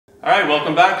All right,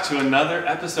 welcome back to another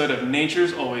episode of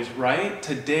Nature's Always Right.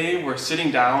 Today we're sitting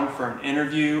down for an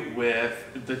interview with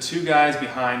the two guys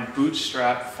behind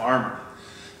Bootstrap Farmer.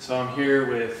 So I'm here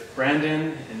with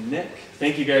Brandon and Nick.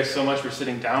 Thank you guys so much for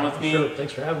sitting down with me. Sure,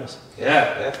 thanks for having us.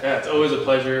 Yeah, it's always a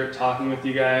pleasure talking with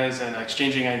you guys and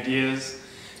exchanging ideas.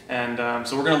 And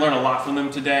so we're going to learn a lot from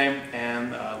them today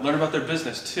and learn about their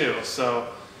business too. So,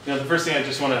 the first thing I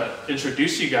just want to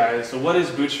introduce you guys. So what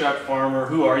is Bootstrap Farmer?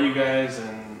 Who are you guys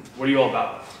and what are you all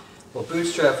about? Well,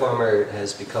 Bootstrap Farmer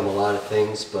has become a lot of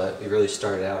things, but we really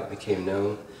started out and became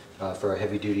known for our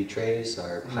heavy-duty trays,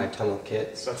 our high tunnel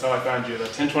kits. That's how I found you, the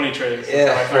 1020 trays.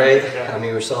 Yeah, right. Yeah. I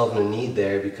mean, we're solving a need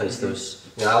there because those,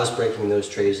 I was breaking those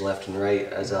trays left and right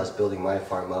as I was building my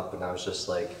farm up, and I was just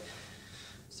like,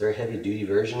 is there a heavy-duty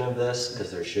version of this? Because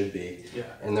there should be. Yeah.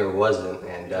 And there wasn't,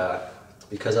 and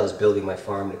because I was building my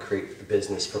farm to create the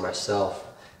business for myself,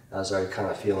 I was already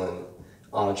kind of feeling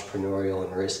entrepreneurial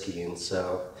and risky, and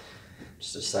so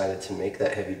just decided to make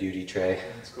that heavy duty tray.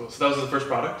 That's cool. So that was the first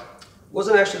product?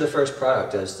 Wasn't actually the first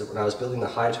product. When I was building the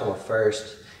high tunnel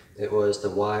first, it was the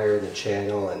wire, the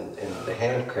channel, and the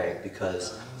hand crank,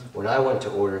 because when I went to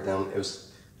order them, it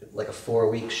was like a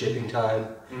 4-week shipping time.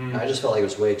 And I just felt like it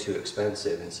was way too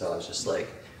expensive, and so I was just like,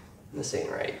 this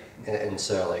ain't right. And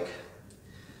so like,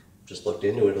 just looked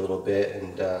into it a little bit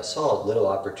and saw a little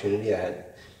opportunity. I had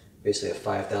basically a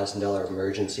 $5,000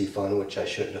 emergency fund, which I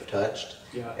shouldn't have touched,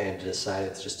 and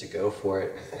decided just to go for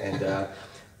it. And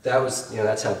that was,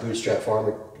 that's how Bootstrap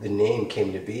Farmer, the name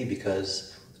came to be,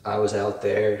 because I was out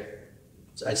there,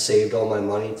 I saved all my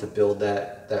money to build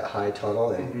that high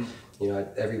tunnel, and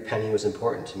every penny was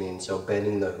important to me, and so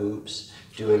bending the hoops,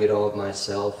 doing it all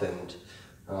myself, and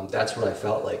that's what I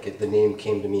felt like. The name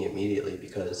came to me immediately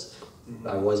because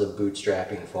I was a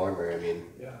bootstrapping farmer. I mean,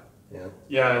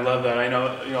 Yeah, I love that. I know,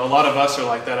 a lot of us are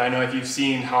like that. I know if you've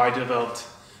seen how I developed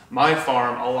my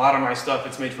farm, a lot of my stuff,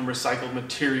 it's made from recycled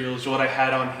materials, what I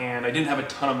had on hand. I didn't have a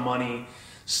ton of money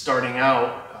starting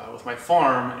out with my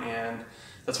farm, and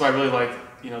that's why I really like,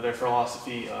 their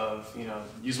philosophy of,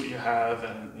 use what you have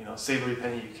and, save every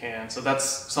penny you can. So that's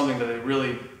something that they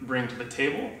really bring to the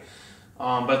table.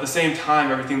 But at the same time,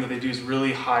 everything that they do is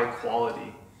really high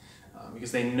quality.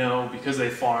 Because they know, because they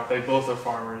both are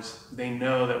farmers, they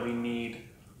know that we need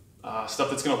stuff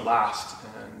that's going to last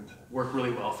and work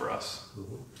really well for us.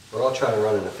 We're all trying to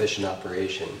run an efficient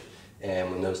operation,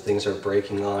 and when those things are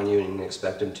breaking on you and you didn't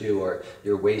expect them to, or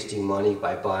you're wasting money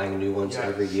by buying new ones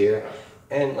every year,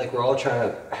 and like we're all trying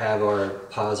to have our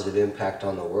positive impact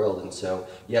on the world, and so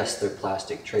yes, they're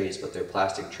plastic trays, but they're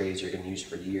plastic trays you're going to use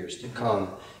for years to come.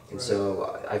 And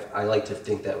so I like to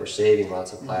think that we're saving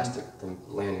lots of plastic from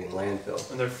landing in landfill.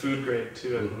 And they're food grade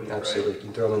too, I believe, absolutely. right? You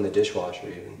can throw them in the dishwasher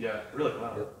even. Yeah, really?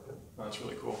 Wow. Oh, that's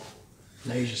really cool.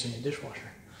 Now you just need a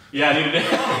dishwasher. Yeah, I needed it.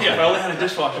 Yeah, if I only had a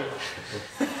dishwasher.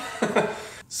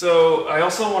 So I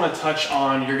also want to touch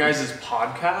on your guys'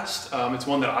 podcast. It's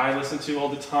one that I listen to all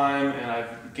the time and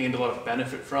I've gained a lot of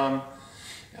benefit from.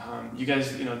 You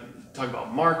guys, talk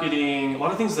about marketing, a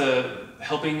lot of things that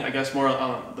helping, I guess, more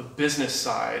on the business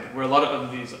side, where a lot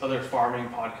of these other farming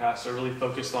podcasts are really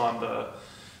focused on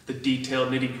the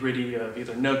detailed nitty-gritty of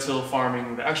either no-till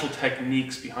farming, the actual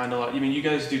techniques behind a lot. You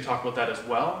guys do talk about that as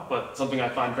well, but something I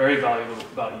find very valuable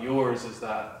about yours is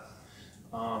that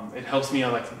it helps me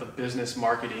on like the business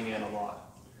marketing end a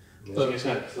lot. So you guys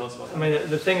kind of tell us about that. I mean,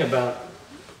 the thing about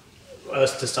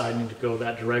us deciding to go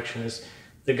that direction is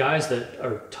the guys that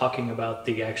are talking about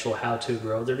the actual how to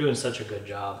grow, they're doing such a good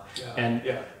job. And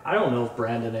I don't know if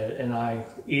Brandon and I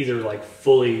either like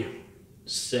fully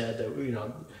said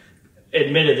that,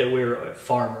 admitted that we were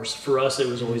farmers. For us, it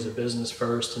was always a business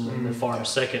first and then the farm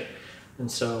second.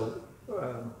 And so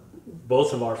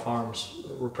both of our farms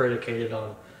were predicated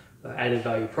on added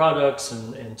value products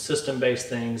and system-based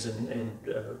things and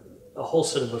a whole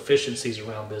set of efficiencies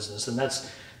around business. And that's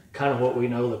kind of what we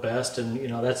know the best, and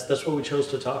that's what we chose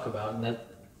to talk about, and that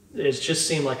it just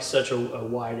seemed like such a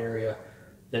wide area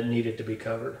that needed to be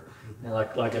covered. And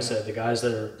like I said, the guys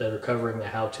that are covering the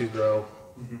how to grow,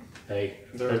 hey,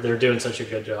 they're doing such a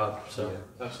good job. So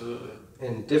absolutely.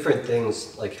 And different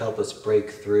things like help us break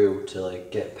through to like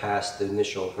get past the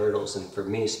initial hurdles. And for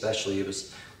me especially, it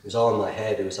was all in my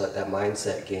head. It was like that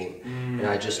mindset game, and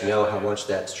I just know how much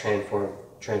that's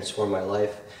transformed my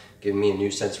life, giving me a new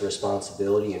sense of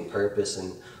responsibility and purpose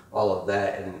and all of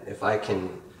that. And if I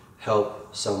can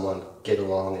help someone get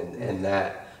along and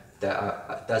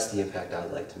that's the impact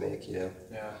I'd like to make, Yeah,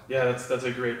 that's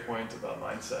a great point about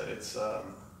mindset. It's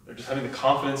they're just having the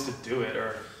confidence to do it,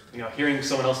 or hearing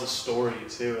someone else's story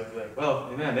too, and like,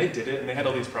 well, man, they did it and they had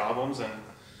all these problems, and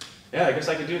I guess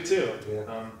I could do it too.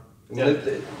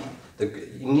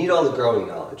 you need all the growing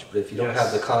knowledge, but if you don't Yes.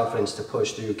 have the confidence to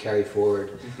push through, carry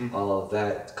forward, all of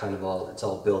that it's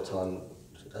all built on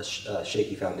a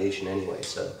shaky foundation anyway.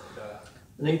 So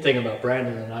The neat thing about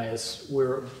Brandon and I is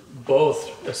we're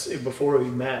both, before we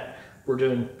met, we're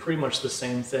doing pretty much the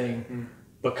same thing,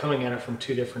 but coming at it from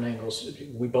two different angles.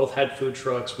 We both had food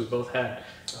trucks, we both had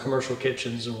commercial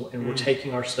kitchens, and we're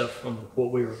taking our stuff from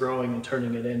what we were growing and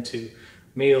turning it into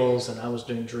meals, and I was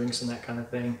doing drinks and that kind of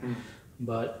thing.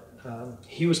 But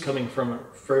he was coming from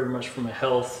very much from a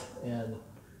health and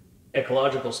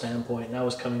ecological standpoint, and I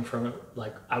was coming from it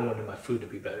like I wanted my food to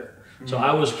be better. So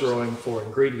I was growing for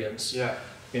ingredients,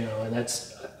 and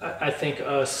that's, I think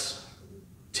us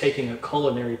taking a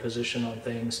culinary position on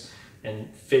things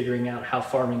and figuring out how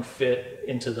farming fit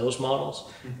into those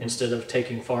models instead of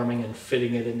taking farming and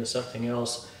fitting it into something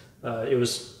else. It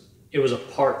was a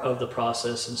part of the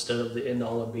process instead of the end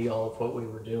all and be all of what we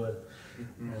were doing.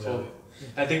 Totally.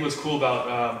 I think what's cool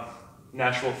about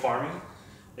natural farming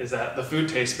is that the food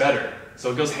tastes better,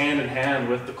 so it goes hand in hand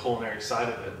with the culinary side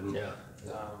of it.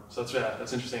 So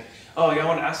that's interesting. Oh yeah, I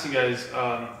want to ask you guys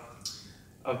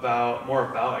about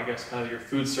I guess kind of your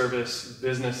food service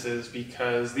businesses,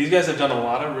 because these guys have done a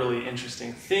lot of really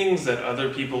interesting things that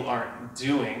other people aren't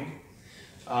doing.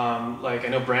 Like I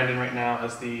know Brandon right now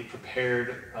has the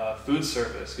prepared food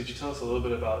service. Could you tell us a little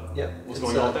bit about what's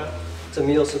going on with that? It's a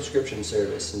meal subscription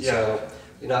service, and so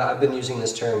I've been using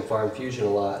this term farm fusion a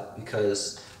lot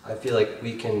because I feel like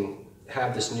we can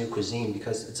have this new cuisine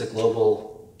because it's a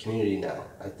global community now.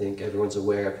 I think everyone's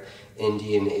aware of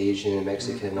Indian, Asian, and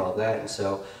Mexican and all that, and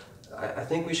so I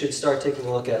think we should start taking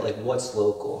a look at like what's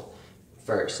local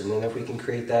first, and then if we can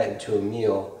create that into a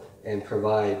meal and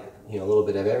provide a little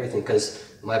bit of everything, because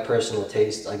my personal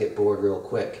taste, I get bored real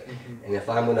quick, and if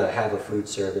I'm gonna have a food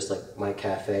service like my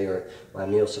cafe or my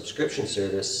meal subscription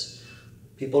service,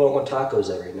 people don't want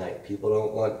tacos every night. People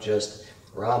don't want just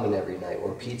ramen every night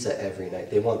or pizza every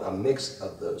night. They want a mix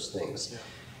of those things.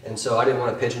 And so I didn't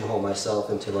want to pigeonhole myself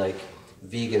into like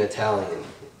vegan Italian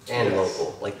and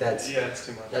local. Like it's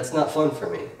too much. That's not fun for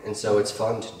me. And so it's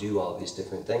fun to do all these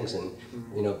different things. And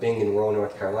being in rural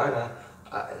North Carolina,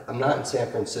 I'm not in San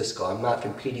Francisco. I'm not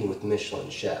competing with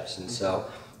Michelin chefs. And so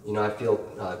I feel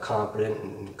confident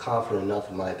and confident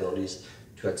enough in my abilities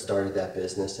to have started that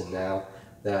business. And now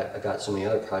that I got so many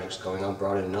other projects going on,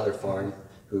 brought in another farm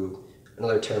who,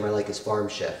 another term I like is farm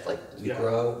chef. Like we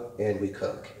grow and we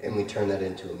cook and we turn that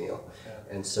into a meal.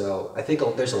 And so I think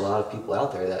there's a lot of people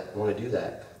out there that want to do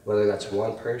that, whether that's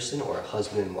one person or a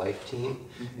husband and wife team.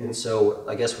 And so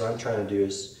I guess what I'm trying to do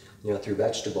is, through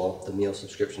Vegetable, the meal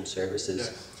subscription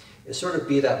services, is sort of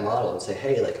be that model and say,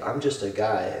 hey, like I'm just a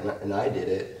guy and I did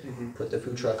it. Put the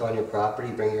food truck on your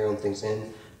property, bring your own things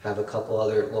in, have a couple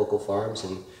other local farms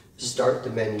and start the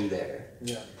menu there.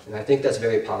 And I think that's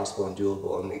very possible and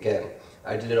doable. And again,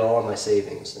 I did it all on my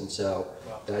savings, and so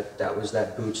that was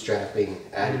that bootstrapping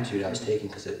attitude I was taking,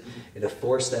 because it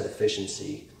forced that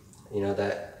efficiency,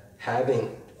 that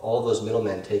having all those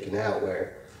middlemen taken out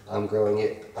where I'm growing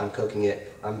it, I'm cooking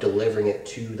it, I'm delivering it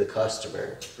to the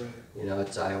customer.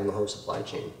 I own the whole supply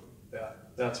chain. Yeah,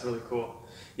 that's really cool.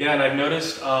 Yeah, and I've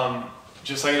noticed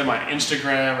just like in my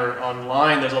Instagram or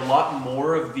online, there's a lot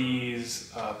more of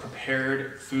these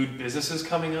prepared food businesses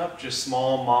coming up, just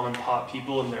small mom and pop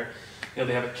people, and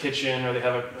they have a kitchen or they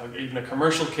have even a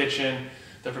commercial kitchen.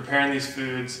 They're preparing these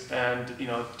foods and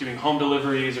doing home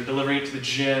deliveries or delivering it to the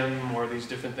gym or these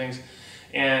different things.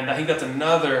 And I think that's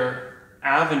another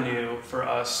avenue for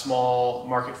us small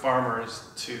market farmers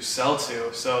to sell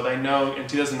to. So I know in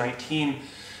 2019,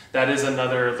 that is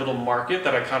another little market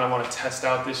that I kind of want to test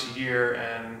out this year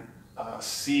and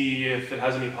see if it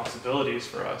has any possibilities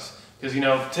for us. Because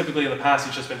typically in the past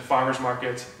it's just been farmers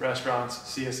markets, restaurants,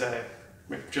 CSA,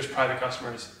 just private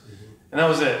customers, and that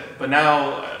was it. But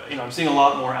now I'm seeing a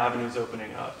lot more avenues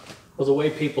opening up. Well, the way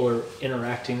people are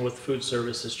interacting with food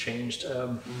service has changed.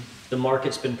 The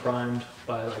market's been primed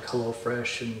by like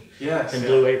HelloFresh and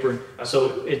Blue Apron.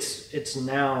 Absolutely. So it's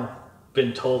now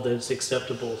been told that it's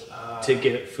acceptable to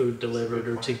get food delivered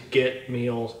or to get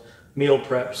meal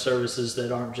prep services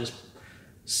that aren't just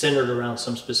centered around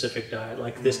some specific diet.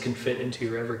 Like this can fit into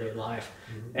your everyday life.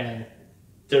 And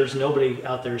there's nobody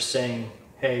out there saying,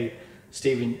 hey,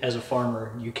 Steven, as a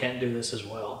farmer, you can't do this as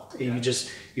well. You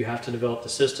have to develop the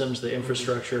systems, the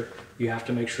infrastructure. You have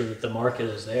to make sure that the market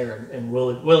is there and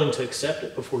willing to accept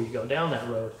it before you go down that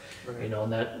road.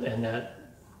 And that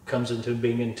comes into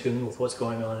being in tune with what's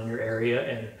going on in your area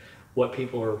and what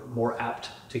people are more apt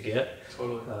to get.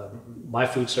 Totally. My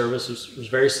food service was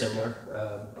very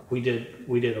similar. We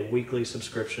did a weekly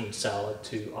subscription salad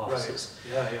to offices.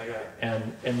 Right. Yeah.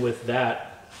 And with that,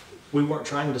 we weren't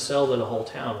trying to sell to the whole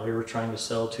town. We were trying to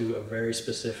sell to a very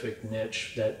specific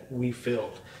niche that we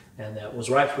filled, and that was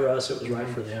right for us. It was right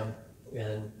for them.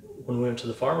 And when we went to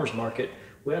the farmers market,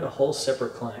 we had a whole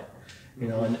separate client, you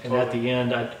know. And at the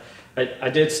end, I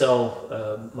did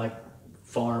sell my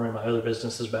farm and my other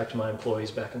businesses back to my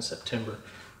employees back in September,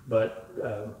 but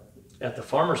at the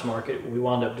farmers market, we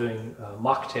wound up doing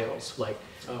mocktails, like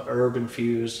herb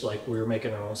infused, like we were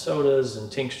making our own sodas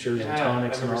and tinctures and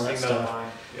tonics and all that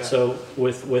stuff. Yeah. So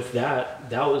with that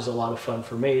was a lot of fun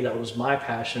for me. That was my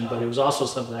passion, but it was also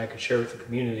something I could share with the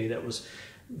community that was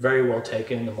very well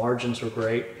taken. The margins were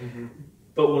great.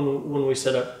 But when we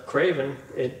set up Craven,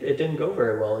 it didn't go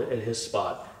very well at his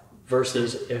spot.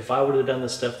 Versus if I would have done the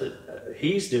stuff that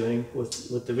he's doing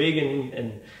with the vegan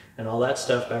and all that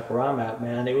stuff back where I'm at,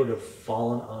 man, it would have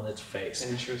fallen on its face.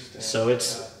 Interesting. So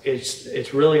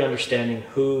it's really understanding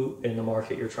who in the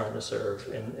market you're trying to serve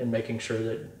and making sure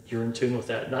that you're in tune with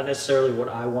that. Not necessarily what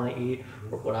I want to eat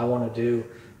or what I want to do,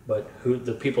 but who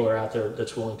the people are out there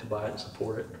that's willing to buy it and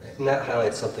support it. And that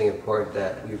highlights something important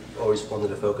that we've always wanted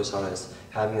to focus on, is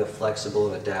having a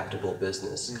flexible and adaptable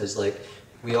business. Because like,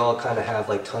 we all kind of have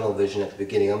like tunnel vision at the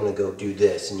beginning. I'm going to go do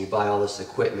this, and you buy all this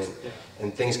equipment,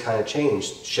 and things kind of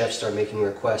change. Chefs start making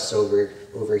requests over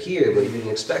here, but you didn't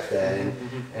expect that,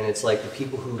 and it's like the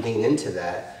people who lean into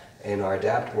that and are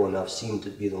adaptable enough seem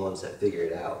to be the ones that figure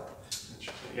it out.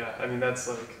 Yeah, I mean that's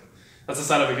a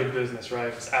sign of a good business, right?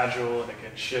 It's agile and it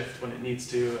can shift when it needs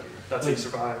to, and that's how you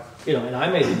survive. You know, and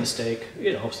I made the mistake.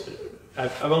 You know,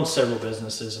 I've owned several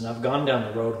businesses, and I've gone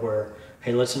down the road where,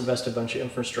 hey, let's invest a bunch of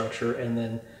infrastructure, and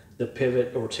then the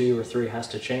pivot or 2 or 3 has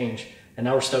to change, and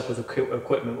now we're stuck with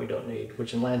equipment we don't need,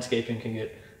 which in landscaping can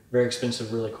get very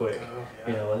expensive really quick.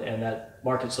 You know, and that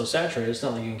market's so saturated, it's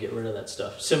not like you can get rid of that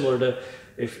stuff. Similar to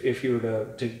if you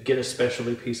were to get a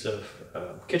specialty piece of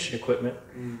kitchen equipment,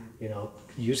 you know,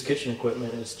 used kitchen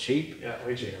equipment is cheap. Yeah,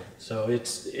 way cheap. You know, so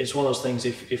it's one of those things.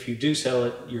 If you do sell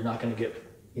it, you're not going to get,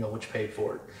 you know, what you paid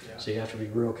for it. So you have to be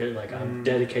real careful. Like, I'm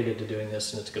dedicated to doing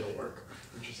this, and it's going to work.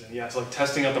 Interesting. Yeah, it's like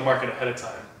testing out the market ahead of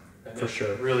time, and for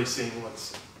sure, really seeing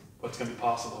what's going to be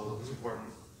possible is important.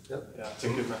 Yep. Yeah, it's a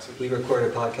good message. We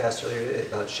recorded a podcast earlier today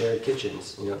about shared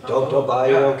kitchens. You know, don't buy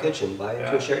your own kitchen, buy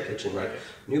into a shared kitchen. Like,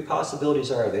 new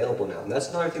possibilities are available now, and that's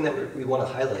another thing that we want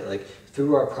to highlight. Like,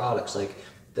 through our products, like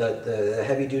the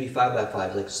heavy duty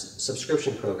 5x5, like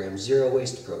subscription programs, zero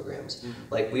waste programs.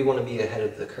 Like, we want to be ahead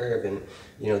of the curve, and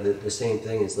you know, the same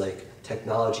thing is like,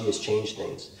 technology has changed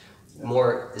things.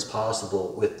 More is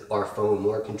possible with our phone.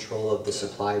 More control of the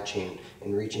supply chain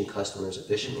and reaching customers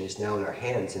efficiently is now in our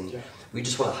hands, and we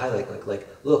just want to highlight like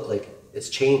look, like, it's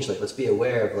changed. Like, let's be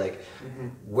aware of, like,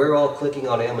 we're all clicking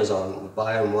on Amazon,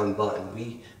 buy on one button.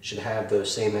 We should have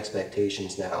those same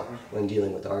expectations now when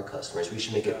dealing with our customers. We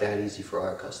should make it that easy for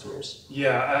our customers.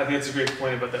 Yeah, I think it's a great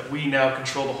point about that. We now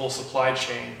control the whole supply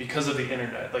chain because of the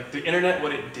internet. Like, the internet,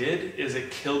 what it did is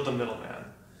it killed the middleman.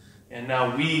 And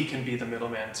now we can be the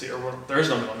middleman too, or there is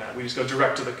no middleman. We just go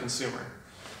direct to the consumer.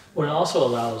 Well, it also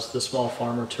allows the small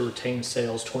farmer to retain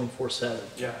sales 24/7.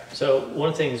 Yeah. So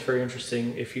one thing that's very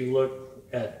interesting, if you look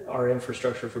at our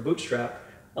infrastructure for Bootstrap,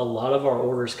 a lot of our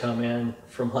orders come in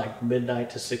from like midnight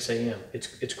to 6 a.m.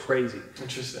 It's crazy.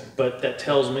 Interesting. But that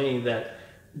tells me that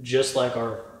just like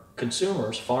our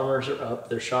consumers, farmers are up,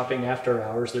 they're shopping after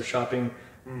hours, they're shopping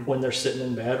when they're sitting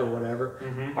in bed or whatever.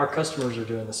 Our customers are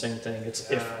doing the same thing. It's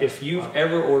if you've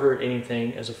ever ordered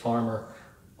anything as a farmer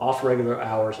off regular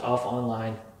hours, off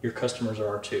online, your customers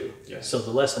are too. Yes. So the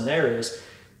lesson there is,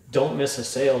 don't miss a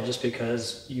sale just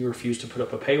because you refuse to put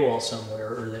up a paywall somewhere,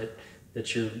 or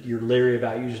that you're leery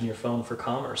about using your phone for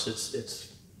commerce.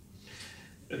 It's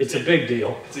a big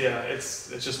deal. It's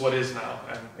just what is now,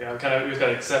 and we've got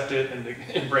to accept it and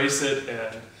embrace it,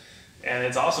 and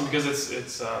it's awesome because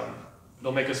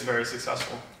it'll make us very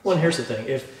successful. Well, and here's the thing: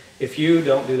 if you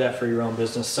don't do that for your own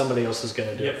business, somebody else is going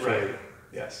to do it for you.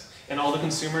 Yes. And all the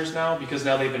consumers now, because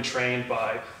now they've been trained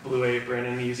by Blue Apron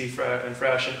and Easy and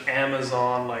Fresh and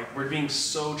Amazon, like, we're being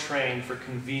so trained for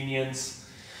convenience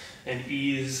and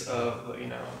ease of, you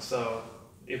know, so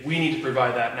if we need to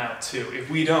provide that now too. If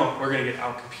we don't, we're going to get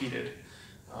outcompeted.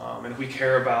 And if we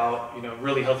care about, you know,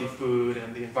 really healthy food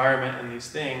and the environment and these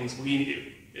things,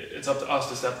 it's up to us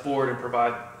to step forward and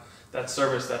provide that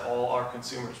service that all our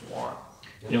consumers want.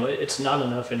 You know, it's not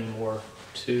enough anymore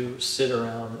to sit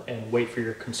around and wait for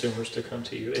your consumers to come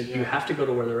to you. You have to go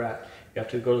to where they're at. You have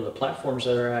to go to the platforms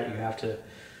that they're at. You have to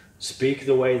speak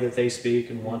the way that they speak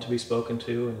and want to be spoken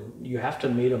to. And you have to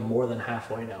meet them more than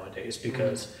halfway nowadays,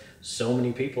 because so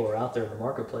many people are out there in the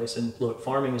marketplace. And look,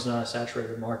 farming is not a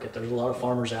saturated market. There's a lot of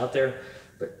farmers out there,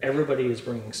 but everybody is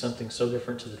bringing something so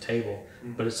different to the table.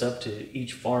 But it's up to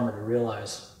each farmer to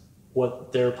realize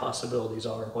what their possibilities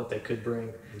are and what they could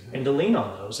bring, and to lean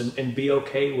on those, and be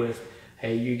okay with,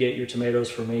 hey, you get your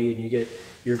tomatoes from me, and you get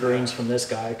your greens from this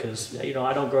guy, because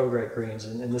I don't grow great greens,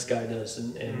 and this guy does,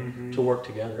 and to work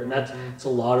together. And that's a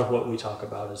lot of what we talk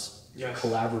about is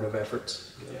collaborative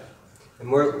efforts. Yeah.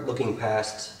 And we're looking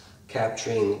past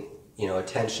capturing,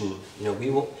 attention.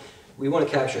 We want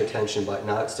to capture attention by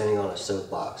not standing on a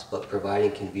soapbox, but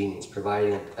providing convenience,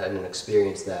 providing an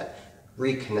experience that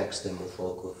reconnects them with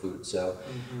local food. So,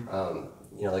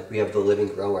 like we have the living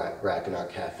grow rack in our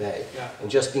cafe,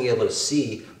 and just being able to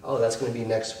see, oh, that's going to be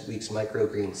next week's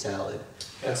microgreen salad.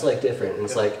 That's like different. And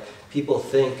it's like people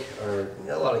think, or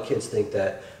a lot of kids think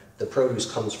that the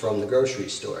produce comes from the grocery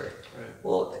store. Right.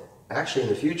 Well, actually in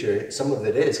the future, some of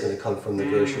it is going to come from the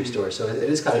grocery store. So it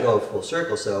is kind of going full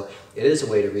circle. So it is a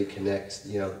way to reconnect,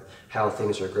 how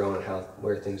things are grown and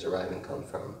where things arrive and come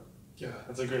from. Yeah,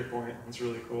 that's a great point. That's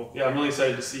really cool. Yeah, I'm really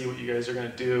excited to see what you guys are going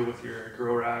to do with your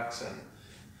grow racks and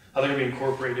how they're going to be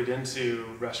incorporated into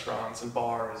restaurants and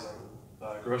bars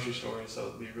and grocery stores. So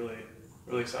it'll be really,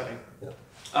 really exciting.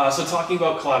 Yeah. So talking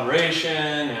about collaboration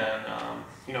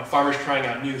and farmers trying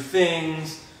out new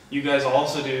things, you guys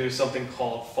also do something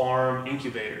called farm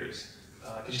incubators.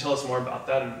 Could you tell us more about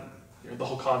that and the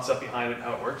whole concept behind it and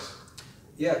how it works?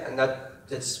 Yeah, and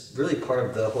it's really part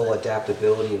of the whole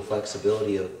adaptability and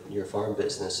flexibility of your farm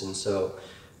business. And so,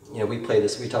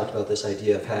 we talked about this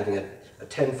idea of having a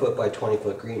 10-foot by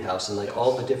 20-foot greenhouse, and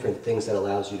all the different things that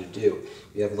allows you to do.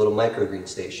 You have a little microgreen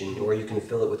station, or you can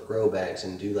fill it with grow bags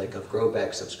and do like a grow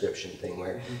bag subscription thing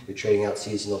where you're trading out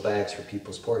seasonal bags for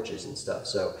people's porches and stuff.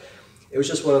 So it was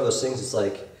just one of those things. It's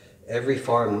like every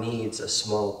farm needs a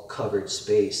small covered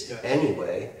space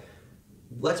anyway.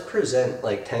 Let's present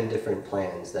like 10 different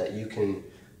plans that you can,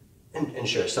 and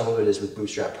sure, some of it is with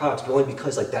Bootstrap products, but only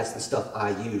because that's the stuff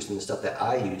I used and the stuff that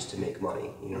I use to make money.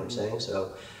 You know what I'm saying?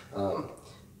 So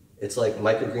it's like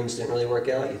microgreens didn't really work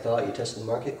out. You tested the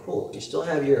market, cool. You still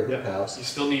have your hoop house. You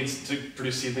still need to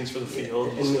produce seedlings for the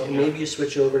field. And maybe you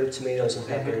switch over to tomatoes and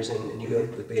peppers and you go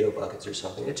with potato buckets or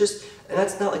something. And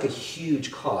that's not like a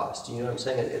huge cost. You know what I'm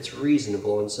saying? It's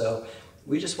reasonable. And so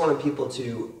we just wanted people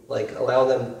to allow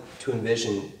them to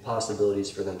envision possibilities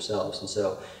for themselves. And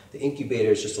so the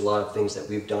incubator is just a lot of things that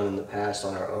we've done in the past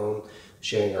on our own,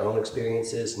 sharing our own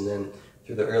experiences, and then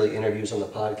through the early interviews on the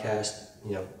podcast,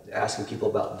 asking people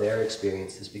about their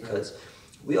experiences, because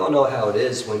we all know how it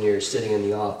is when you're sitting in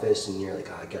the office and you're like,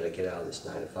 oh, I gotta get out of this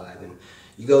 9 to 5, and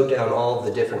you go down all of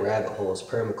the different rabbit holes,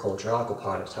 permaculture,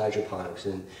 aquaponics, hydroponics,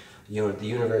 and the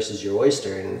universe is your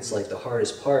oyster, and it's like the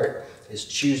hardest part is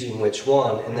choosing which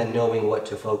one and then knowing what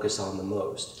to focus on the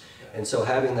most. And so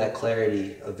having that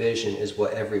clarity of vision is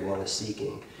what everyone is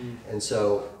seeking. And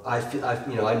so I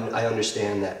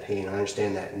understand that pain, I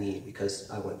understand that need, because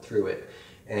I went through it.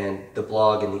 And the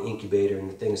blog and the incubator and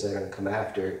the things that are going to come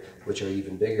after, which are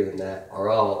even bigger than that, are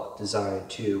all designed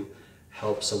to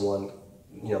help someone,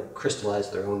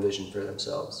 crystallize their own vision for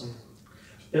themselves.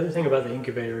 The other thing about the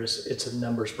incubator is it's a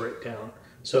numbers breakdown.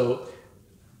 So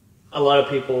a lot of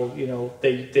people,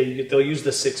 they'll use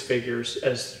the 6 figures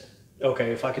as,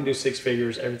 okay, if I can do 6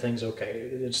 figures, everything's okay.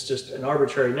 It's just an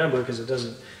arbitrary number because it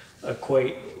doesn't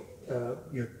equate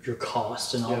your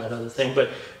cost and all that other thing.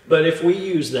 But if we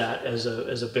use that as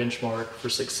a benchmark for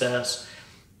success,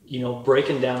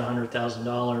 breaking down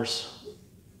 $100,000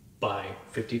 by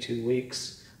 52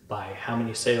 weeks, by how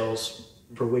many sales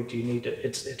per week do you need to,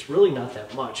 it's really not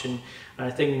that much. And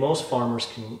I think most farmers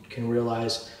can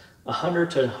realize 100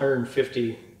 to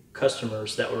 150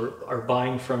 customers that are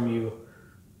buying from you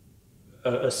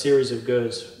a series of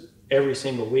goods every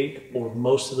single week or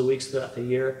most of the weeks throughout the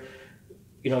year.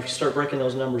 If you start breaking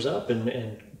those numbers up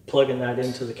and plugging that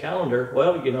into the calendar,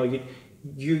 well,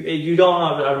 you don't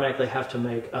automatically have to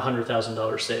make a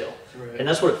 $100,000 sale. Right. And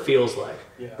that's what it feels like.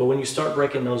 Yeah. But when you start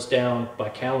breaking those down by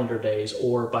calendar days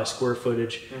or by square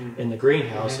footage in the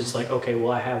greenhouse, it's like, okay,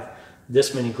 well, I have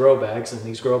this many grow bags, and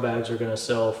these grow bags are going to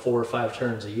sell 4 or 5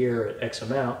 turns a year at X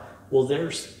amount. Well,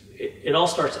 it all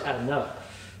starts adding up.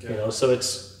 Yeah. So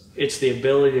it's the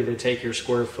ability to take your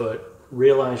square foot,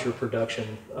 realize your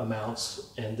production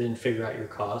amounts, and then figure out your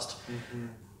cost,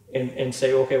 and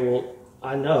say, okay, well,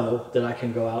 I know that I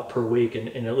can go out per week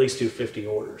and at least do 50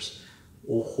 orders.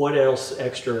 Well, what else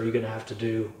extra are you going to have to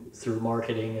do through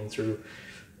marketing and through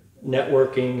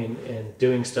networking and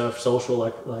doing stuff social,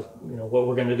 like what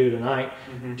we're going to do tonight?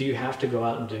 Do you have to go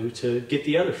out and do to get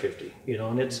the other 50?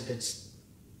 And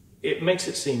it makes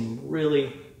it seem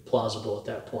really plausible at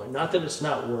that point. Not that it's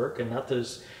not work, and not that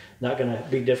it's not going to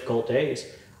be difficult days,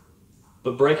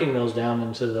 but breaking those down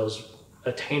into those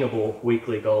attainable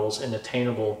weekly goals and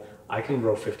attainable, I can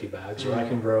grow 50 bags or I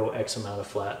can grow X amount of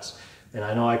flats, and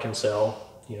I know I can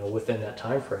sell, you know, within that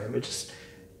time frame.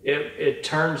 It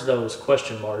turns those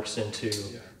question marks into,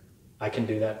 I can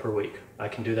do that per week. I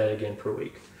can do that again per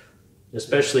week.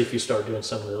 Especially if you start doing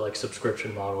some of the like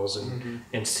subscription models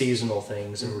and seasonal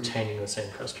things and retaining the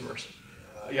same customers.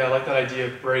 Yeah, I like that idea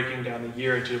of breaking down the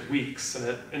year into weeks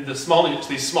and into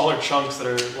these smaller chunks that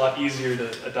are a lot easier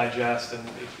to digest. And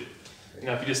if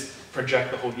you just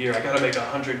project the whole year, I got to make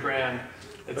 100 grand.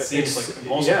 It seems like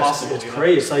almost impossible. It's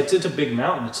crazy. It's a big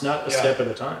mountain. It's not a step at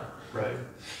a time. Right.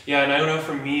 Yeah, and I know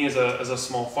for me as a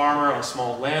small farmer on a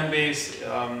small land base,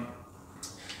 I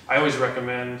always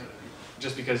recommend,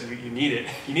 just because you need it,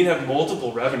 you need to have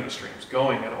multiple revenue streams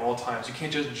going at all times. You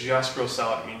can't just grow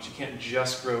salad beans. You can't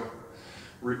just grow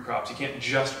root crops. You can't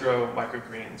just grow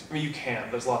microgreens. I mean, you can.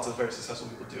 There's lots of very successful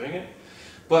people doing it.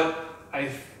 But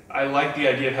I like the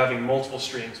idea of having multiple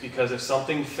streams, because if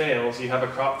something fails, you have a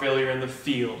crop failure in the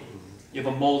field, you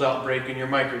have a mold outbreak in your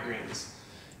microgreens.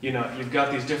 You know, you've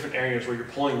got these different areas where you're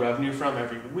pulling revenue from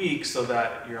every week so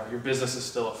that your business is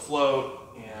still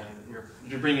afloat and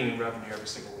you're bringing in revenue every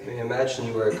single week. I mean, imagine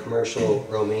you were a commercial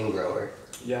romaine grower.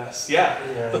 Yes, yeah,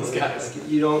 those guys. Like,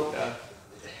 you don't. Yeah.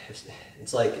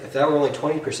 It's like if that were only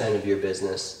 20% of your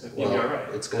business, well,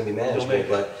 right. It's going to be management.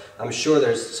 But I'm sure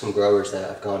there's some growers that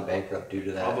have gone bankrupt due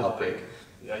to that outbreak.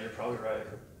 Yeah, you're probably right.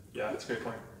 Yeah, that's a great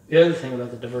point. The other thing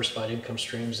about the diversified income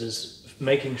streams is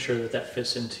making sure that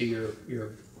fits into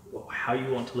your how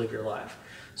you want to live your life.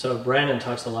 So Brandon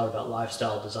talks a lot about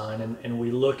lifestyle design, and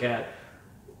we look at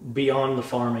beyond the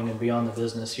farming and beyond the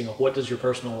business. You know, what does your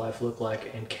personal life look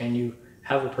like, and can you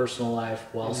have a personal life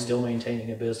while still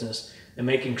maintaining a business, and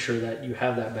making sure that you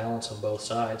have that balance on both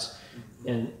sides.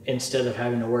 And instead of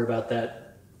having to worry about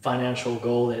that financial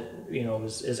goal that, you know,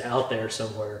 is out there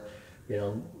somewhere, you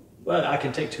know, well, I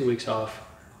can take 2 weeks off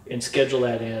and schedule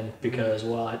that in because,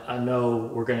 well, I know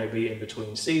we're going to be in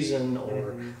between season,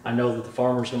 or I know that the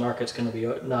farmer's market's going to be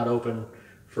not open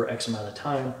for X amount of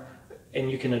time.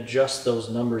 And you can adjust those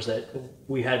numbers that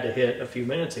we had to hit a few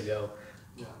minutes ago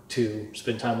to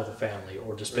spend time with the family,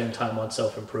 or to spend time on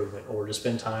self-improvement, or to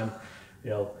spend time, you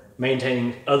know,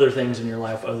 maintaining other things in your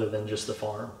life other than just the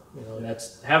farm. You know, and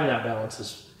that's having that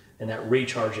balance and that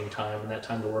recharging time and that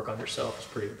time to work on yourself is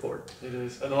pretty important. It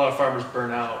is, and a lot of farmers burn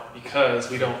out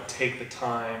because we don't take the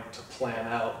time to plan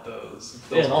out those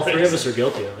and all three of us are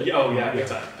guilty of it. Oh yeah, big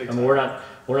time. I mean,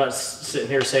 we're not sitting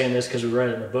here saying this because we read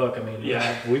it in a book. I mean,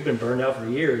 we've been burned out for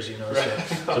years, you know.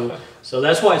 Right. So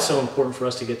that's why it's so important for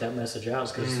us to get that message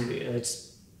out,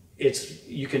 because it's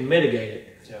you can mitigate it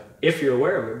if you're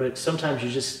aware of it. But sometimes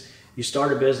you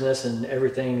start a business and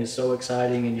everything is so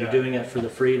exciting and you're doing it for the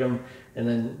freedom, and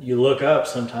then you look up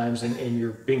sometimes and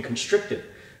you're being constricted.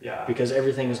 Yeah. Because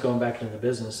everything is going back into the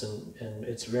business, and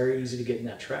it's very easy to get in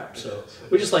that trap. So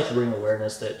we just like to bring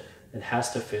awareness that it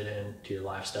has to fit into your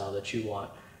lifestyle that you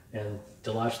want. And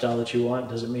the lifestyle that you want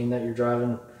doesn't mean that you're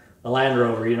driving a Land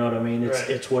Rover, you know what I mean?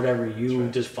 It's whatever you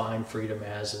define freedom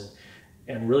as,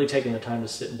 and really taking the time to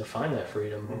sit and define that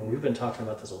freedom. And we've been talking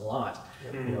about this a lot.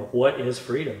 You know, what is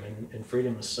freedom? And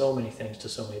freedom is so many things to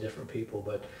so many different people.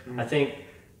 But I think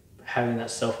having that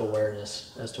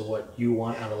self-awareness as to what you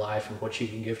want out of life and what you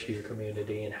can give to your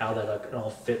community and how that can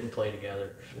all fit and play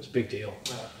together is a big deal.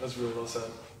 Yeah, that's really well said.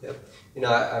 Yep. You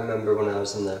know, I remember when I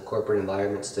was in the corporate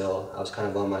environment still, I was kind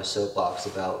of on my soapbox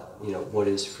about, you know, what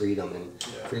is freedom, and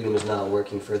freedom is not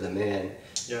working for the man.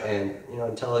 Yeah. And, you know, an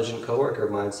intelligent coworker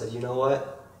of mine said, you know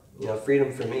what, you know,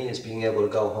 freedom for me is being able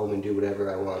to go home and do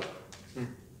whatever I want. And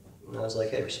I was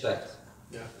like, hey, respect.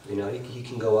 Yeah. You know, he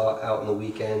can go out on the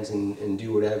weekends and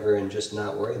do whatever and just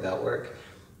not worry about work.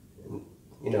 And,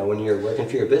 you know, when you're working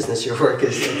for your business, your work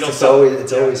is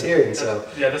always here. And so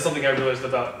that's something I realized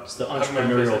about. It's the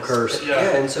entrepreneurial curse.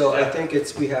 Yeah, and so I think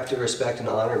we have to respect and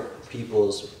honor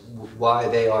people's why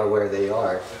they are where they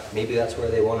are. Yeah. Maybe that's where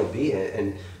they want to be,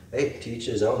 and hey, to each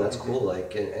his own. That's cool.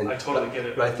 Like, and I totally get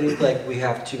it. But I think like we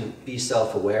have to be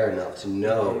self-aware enough to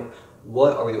know.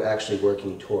 What are we actually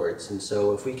working towards? And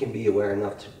so if we can be aware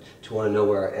enough to want to know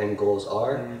where our end goals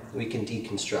are, we can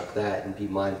deconstruct that and be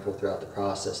mindful throughout the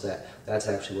process that that's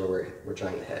actually where we're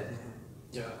trying to head.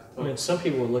 Yeah. I mean, some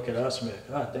people will look at us and be like,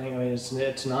 God dang, I mean, it's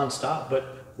nonstop,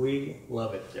 but we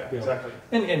love it. Yeah, exactly.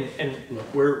 And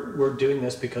look, we're doing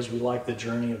this because we like the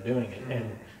journey of doing it.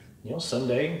 And, you know,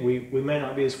 someday we may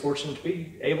not be as fortunate to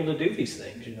be able to do these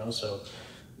things, you know, so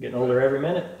getting older every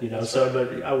minute, you know. That's so,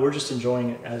 but we're just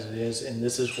enjoying it as it is, and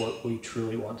this is what we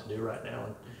truly want to do right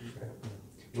now.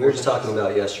 We were just talking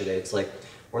about yesterday. It's like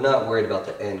we're not worried about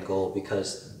the end goal,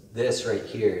 because this right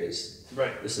here is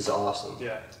Right. This is awesome.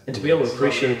 Yeah. And to be able to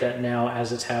appreciate that now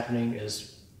as it's happening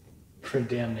is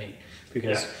pretty damn neat.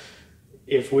 Because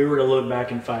if we were to look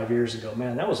back in 5 years and go,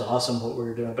 man, that was awesome what we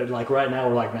were doing. But like right now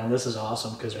we're like, man, this is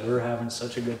awesome because we're having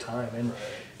such a good time.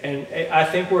 And I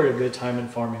think we're at a good time in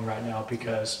farming right now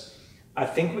because I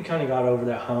think we kind of got over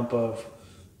that hump of,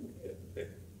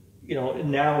 you know,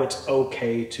 now it's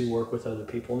okay to work with other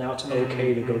people. Now it's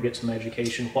okay to go get some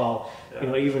education while, you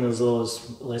know, even as little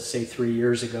as, let's say 3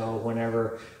 years ago,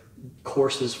 whenever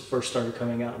courses first started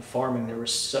coming out in farming, there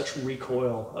was such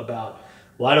recoil about,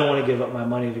 well, I don't want to give up my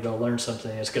money to go learn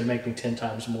something. It's going to make me 10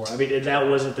 times more. I mean, that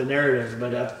wasn't the narrative,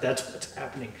 but that's what's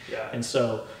happening. Yeah. And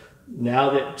so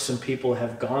now that some people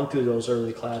have gone through those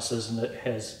early classes and that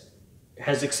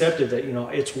has accepted that, you know,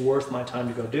 it's worth my time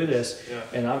to go do this. Yeah.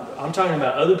 And I'm talking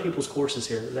about other people's courses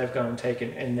here that they've gone and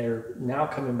taken, and they're now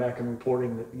coming back and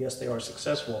reporting that yes, they are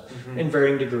successful in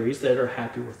varying degrees, that are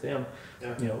happy with them.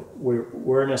 Yeah. You know,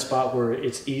 we're in a spot where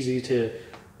it's easy to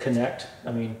connect.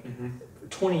 I mean,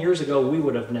 20 years ago, we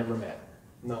would have never met.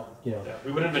 No. You know. Yeah.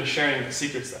 We wouldn't have been sharing the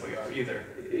secrets that we are either.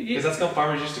 Because that's how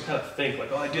farmers used to kind of think,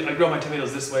 like, oh, I grow my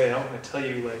tomatoes this way, and I'm going to tell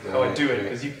you like how I do it,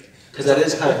 because that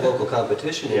is kind of local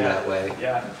competition in that way.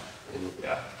 Yeah.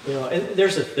 You know, and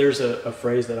there's a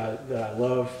phrase that I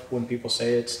love when people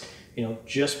say it's, you know,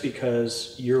 just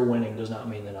because you're winning does not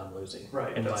mean that I'm losing.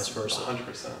 Right. And vice versa.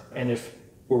 100%. And if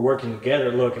we're working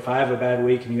together, look, if I have a bad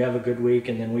week and you have a good week,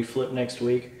 and then we flip next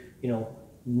week, you know,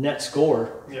 net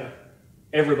score. Yeah.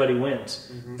 Everybody wins.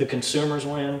 The consumers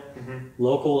win,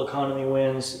 local economy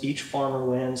wins, each farmer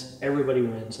wins, everybody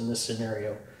wins in this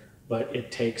scenario. But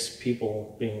it takes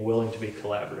people being willing to be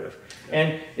collaborative.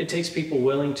 And it takes people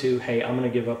willing to, hey, I'm going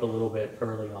to give up a little bit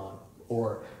early on,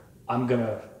 or I've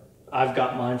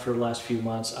got mine for the last few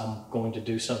months, I'm going to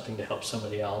do something to help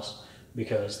somebody else,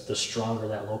 because the stronger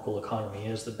that local economy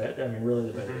is, the better, I mean,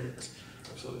 really the better it is.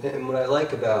 Absolutely. And what I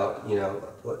like about, you know,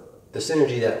 the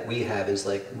synergy that we have is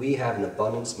like we have an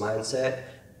abundance mindset,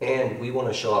 and we want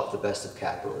to show off the best of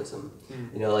capitalism.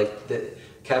 You know, like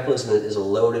capitalism is a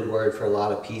loaded word for a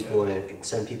lot of people, and it can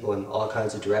send people in all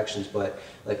kinds of directions. But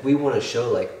like we want to show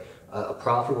like a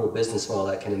profitable business model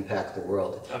that can impact the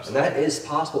world. Absolutely. And that is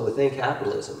possible within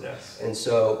capitalism. Yes. And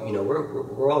so, you know,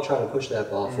 we're all trying to push that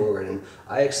ball forward, and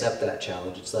I accept that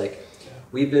challenge. It's like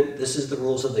this is the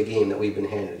rules of the game that we've been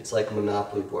handed. It's like a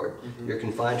Monopoly board. You're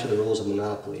confined to the rules of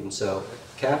Monopoly, and so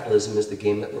capitalism is the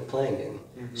game that we're playing in.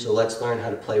 So let's learn how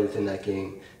to play within that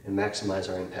game and maximize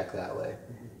our impact that way.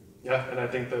 Yeah, and I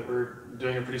think that we're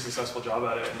doing a pretty successful job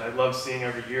at it, and I love seeing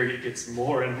every year it gets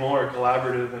more and more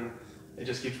collaborative, and it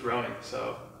just keeps growing.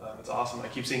 So it's awesome. I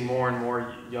keep seeing more and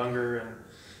more younger and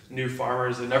new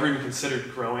farmers that never even considered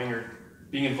growing or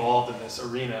being involved in this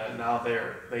arena, and now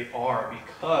they are,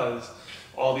 because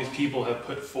all these people have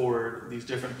put forward these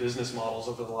different business models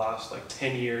over the last like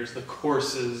 10 years, the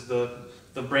courses, the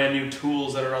brand new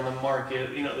tools that are on the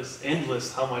market. You know, it's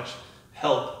endless how much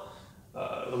help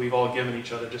that we've all given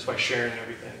each other just by sharing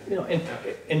everything. You know,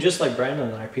 and just like Brandon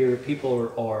and I,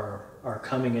 people are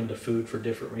coming into food for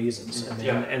different reasons. I mean,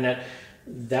 and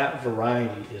that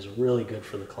variety is really good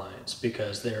for the clients,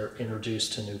 because they're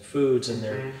introduced to new foods, and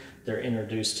they're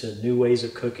introduced to new ways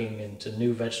of cooking and to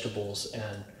new vegetables.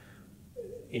 And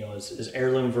you know, as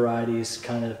heirloom varieties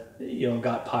kind of, you know,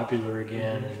 got popular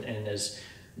again, and as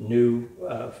new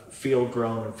field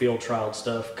grown and field trialed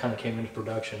stuff kind of came into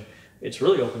production, it's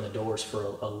really opened the doors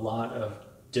for a lot of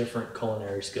different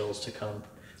culinary skills to come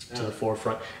to the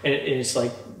forefront. And it's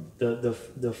like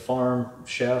the farm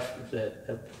chef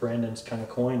that Brandon's kind of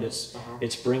coined.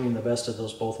 It's bringing the best of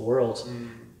those both worlds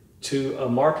to a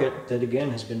market that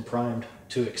again has been primed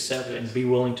to accept and be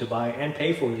willing to buy and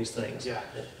pay for these things. Yeah.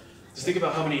 Just think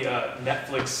about how many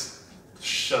Netflix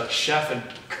chef and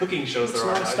cooking shows there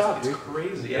are now. It's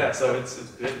crazy. Yeah, so it's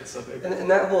big. It's so big. And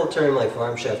that whole term, like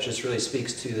farm chef, just really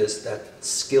speaks to that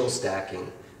skill stacking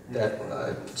that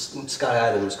Scott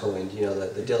Adams coined. You know,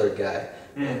 the Dillard guy.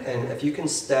 And if you can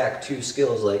stack two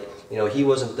skills, like, you know, he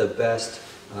wasn't the best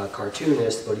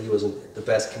cartoonist, but he wasn't the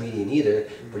best comedian either,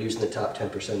 but he was in the top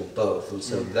 10% of both, and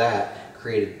so that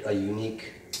created a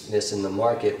uniqueness in the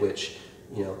market, which,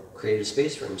 you know, created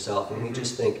space for himself. And we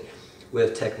just think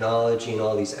with technology and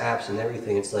all these apps and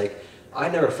everything, it's like I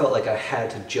never felt like I had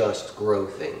to just grow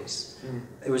things.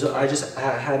 It was I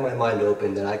had my mind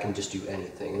open that I can just do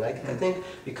anything, and I think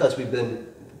because we've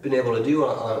been able to do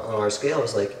on our scale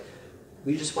is like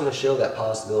we just want to show that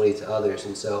possibility to others.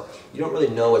 And so you don't really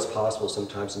know what's possible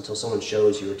sometimes until someone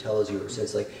shows you or tells you or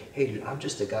says like, hey dude, I'm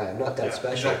just a guy, I'm not that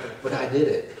special, but I did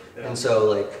it. And so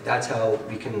like that's how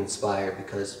we can inspire,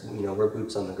 because, you know, we're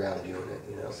boots on the ground doing it,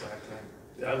 you know. Exactly.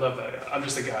 Yeah, I love that. I'm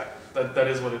just a guy. That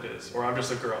is what it is. Or I'm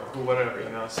just a girl, or whatever, you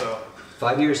know. So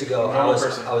 5 years ago,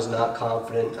 person. I was not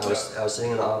confident. I was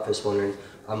sitting in the office wondering,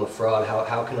 I'm a fraud.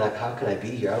 How can I be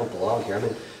here? I don't belong here.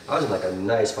 I was in like a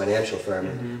nice financial firm.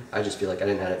 And I just feel like I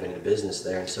didn't have any business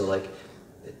there, and so like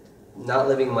not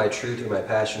living my truth or my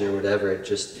passion or whatever, it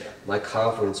just my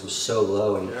confidence was so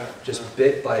low, and just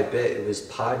bit by bit, it was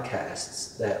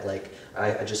podcasts that like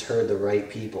I just heard the right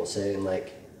people saying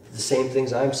like the same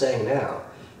things I'm saying now,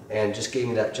 and just gave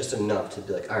me that just enough to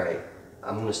be like, all right,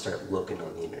 I'm gonna start looking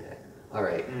on the internet. All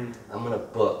right, I'm gonna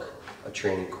book a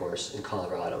training course in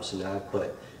Colorado. So now I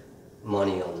put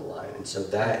money on the line, and so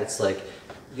that it's like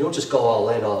you don't just go all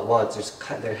in all at once.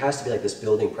 There has to be like this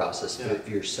building process for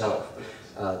yourself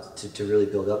to really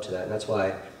build up to that, and that's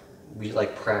why we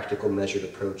like practical, measured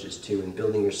approaches too, and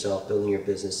building yourself, building your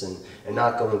business, and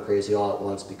not going crazy all at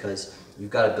once, because you've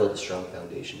got to build a strong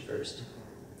foundation first.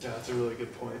 Yeah, that's a really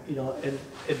good point. You know, and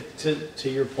to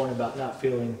your point about not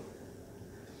feeling,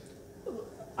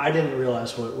 I didn't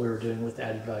realize what we were doing with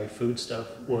added value food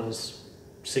stuff was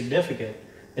significant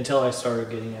until I started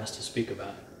getting asked to speak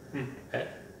about it at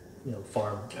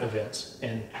farm events.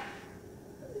 And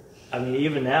I mean,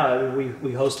 even now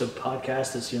we host a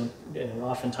podcast that's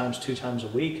oftentimes 2 times a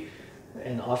week,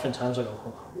 and oftentimes I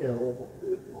go,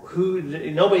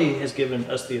 nobody has given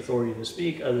us the authority to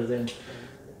speak other than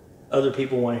other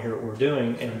people want to hear what we're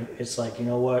doing, and it's like, you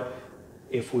know what?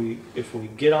 If we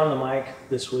get on the mic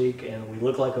this week and we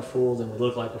look like a fool, then we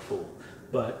look like a fool.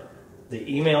 But the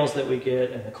emails that we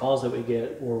get and the calls that we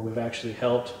get where we've actually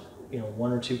helped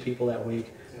 1 or 2 people that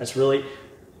week, that's really,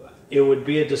 it would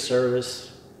be a disservice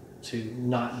to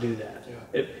not do that.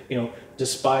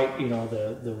 Despite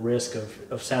the risk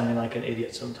of sounding like an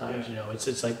idiot sometimes.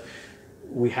 It's like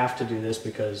we have to do this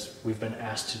because we've been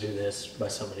asked to do this by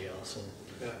somebody else.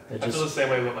 And I feel the same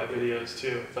way with my videos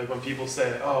too. Like when people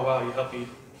say, "Oh wow, you helped me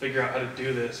figure out how to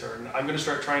do this," or "I'm going to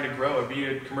start trying to grow or be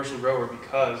a commercial grower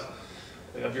because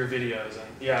of your videos,"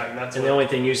 and that's. And the only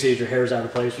thing you see is your hair's out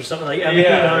of place or something like that.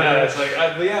 It's like,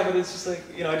 but it's just like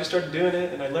I just started doing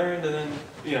it and I learned, and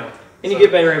then And you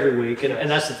get better every week, and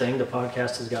that's the thing. The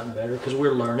podcast has gotten better because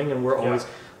we're learning, and we're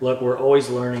always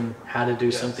learning how to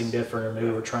do something different or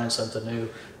new. We're trying something new.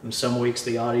 And some weeks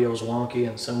the audio is wonky,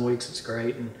 and some weeks it's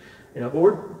great, and but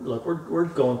we're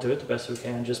going through it the best we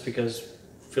can, just because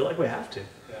we feel like we have to.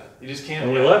 Yeah, you just can't.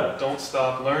 And we love it. Don't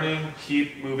stop learning.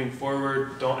 Keep moving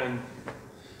forward. Don't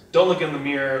look in the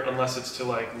mirror unless it's to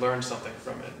like learn something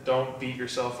from it. Don't beat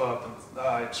yourself up and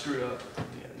I screwed up.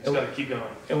 You just gotta keep going.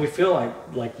 And we feel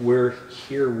like we're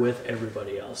here with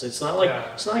everybody else. It's not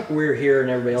like we're here and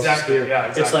everybody else is here. Yeah,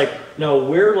 exactly. It's like, no,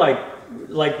 we're like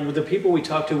the people we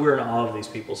talk to, we're in awe of these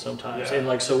people sometimes.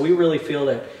 And so we really feel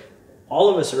that all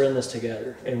of us are in this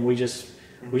together, and we just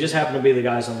happen to be the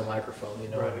guys on the microphone,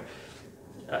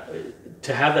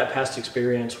 To have that past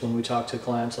experience when we talk to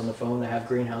clients on the phone that have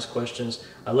greenhouse questions,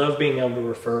 I love being able to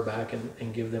refer back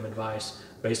and give them advice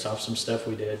based off some stuff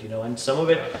we did, and some of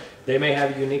it, they may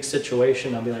have a unique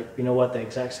situation. I'll be like, you know what, the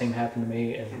exact same happened to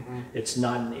me, and it's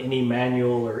not in any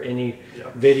manual or any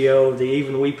video that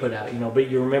even we put out, but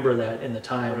you remember that in the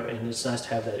time, and it's nice to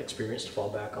have that experience to fall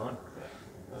back on.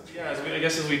 Yeah, I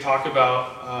guess as we talk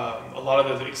about a lot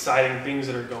of the exciting things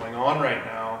that are going on right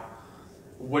now,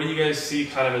 what do you guys see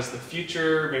kind of as the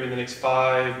future, maybe in the next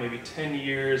 5, maybe 10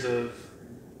 years of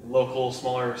local,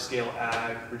 smaller scale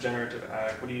ag, regenerative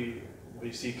ag? What do you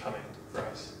see coming for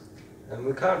us? And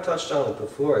we kind of touched on it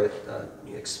before.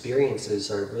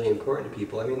 Experiences are really important to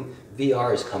people. I mean,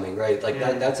 VR is coming, right? Like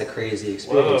that's a crazy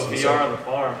experience. Whoa, VR on the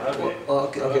farm.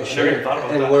 Okay, sure.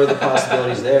 And what are the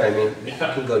possibilities there? I mean, you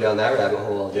can go down that rabbit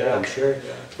hole all day, I'm sure.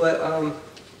 But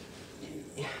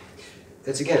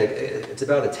it's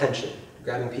about attention,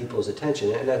 grabbing people's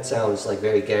attention, and that sounds like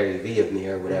very Gary Vee of me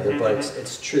or whatever, but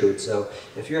it's true. So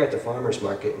if you're at the farmer's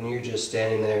market and you're just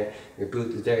standing there, your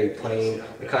booth is very plain,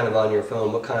 you're kind of on your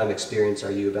phone, what kind of experience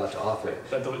are you about to offer?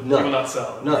 None. You will not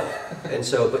sell. None. And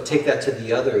so, but take that to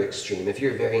the other extreme. If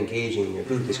you're very engaging and your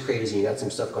booth is crazy, you got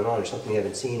some stuff going on or something you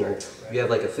haven't seen, or you have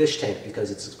like a fish tank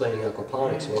because it's explaining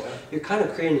aquaponics, well, you're kind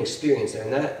of creating an experience there,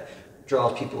 and that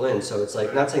draws people in. So it's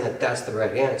like, not saying that that's the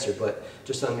right answer, but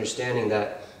just understanding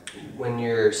that when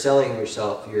you're selling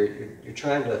yourself, you're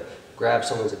trying to grab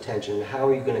someone's attention. How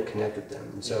are you going to connect with them?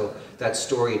 And so that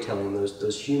storytelling,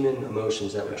 those human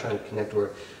emotions that we're trying to connect,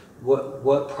 or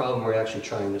what problem we're actually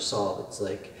trying to solve. It's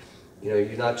like, you're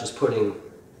not just putting,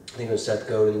 I think it was Seth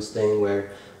Godin's thing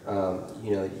where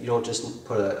You know, you don't just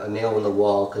put a nail in the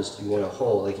wall because you want a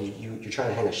hole. Like you're trying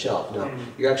to hang a shelf. No,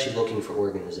 you're actually looking for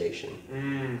organization.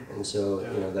 And so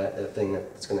you know that thing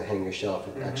that's going to hang your shelf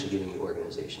is actually giving you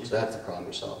organization. So that's the problem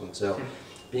you're solving. So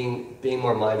being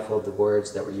more mindful of the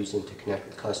words that we're using to connect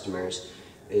with customers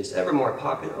is ever more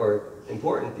popular or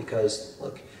important, because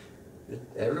look,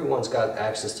 everyone's got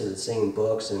access to the same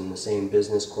books and the same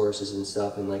business courses and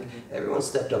stuff, and like everyone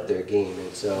stepped up their game,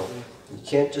 and so you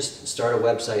can't just start a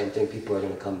website and think people are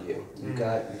going to come to you. You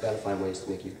got to find ways to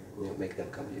make them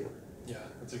come to you. Yeah,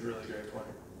 that's a really great point.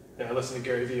 Yeah, I listen to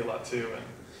Gary Vee a lot too,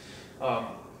 and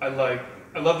I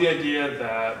love the idea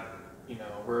that, you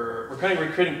know, we're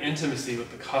creating intimacy with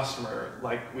the customer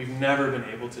like we've never been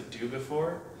able to do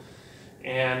before,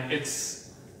 and it's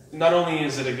not only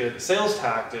is it a good sales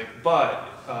tactic, but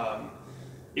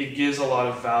it gives a lot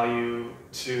of value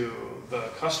to the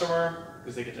customer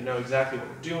because they get to know exactly what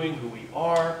we're doing, who we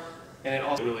are, and it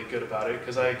also really good about it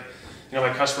because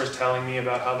my customers telling me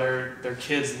about how their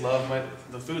kids love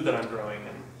the food that I'm growing,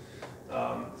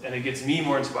 and it gets me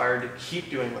more inspired to keep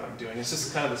doing what I'm doing. It's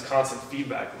just kind of this constant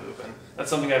feedback loop, and that's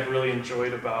something I've really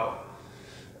enjoyed about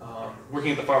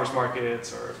working at the farmers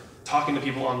markets or talking to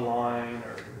people online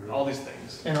or all these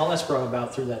things. And all that's brought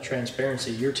about through that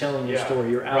transparency. You're telling your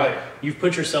story. You're out. You've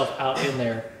put yourself out in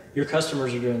there. Your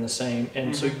customers are doing the same,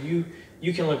 and so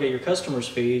you can look at your customers'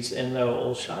 feeds and know,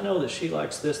 well, I know that she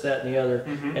likes this, that, and the other,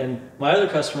 and my other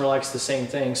customer likes the same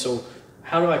thing. So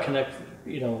how do I connect,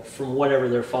 you know, from whatever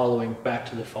they're following back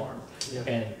to the farm?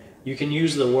 And you can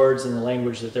use the words and the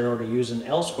language that they're already using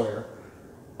elsewhere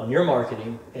on your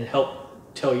marketing and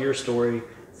help tell your story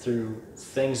through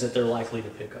things that they're likely to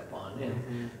pick up on.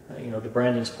 And you know, to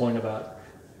Brandon's point about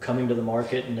coming to the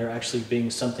market and there actually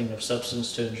being something of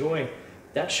substance to enjoy,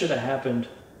 that should have happened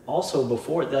also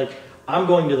before. Like, I'm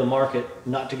going to the market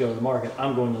not to go to the market.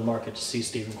 I'm going to the market to see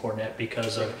Stephen Cornett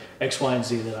because of X, Y, and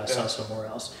Z that I saw somewhere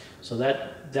else. So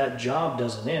that job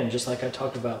doesn't end. Just like I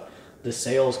talked about, the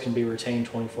sales can be retained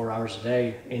 24 hours a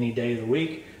day, any day of the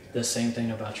week. The same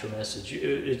thing about your message.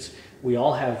 We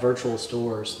all have virtual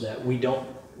stores that we don't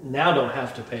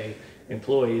have to pay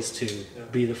employees to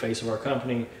be the face of our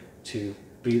company, to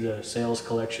be the sales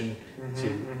collection,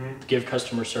 to give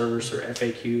customer service or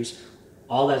FAQs.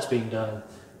 All that's being done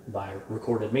by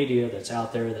recorded media that's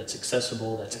out there, that's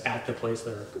accessible, that's at the place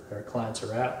that our clients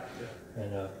are at.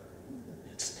 And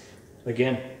it's,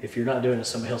 again, if you're not doing it,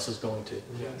 somebody else is going to.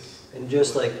 And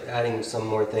just like adding some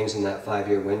more things in that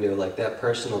 5-year window, like that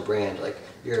personal brand, like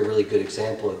you're a really good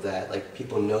example of that. Like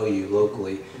people know you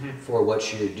locally for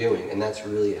what you're doing, and that's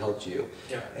really helped you.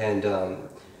 And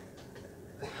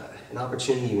an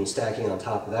opportunity even stacking on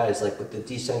top of that is like with the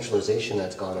decentralization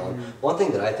that's gone on. One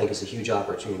thing that I think is a huge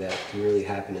opportunity that can really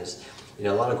happen is, you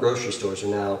know, a lot of grocery stores are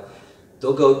now,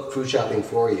 they'll go food shopping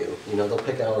for you. You know, they'll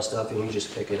pick out all the stuff and you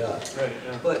just pick it up.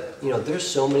 But, you know, there's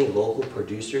so many local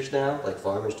producers now, like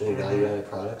farmers doing value-added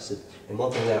products. And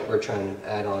one thing that we're trying to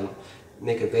add on,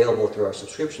 make available through our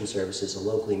subscription service is a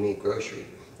locally made grocery.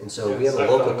 And so we have a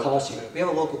local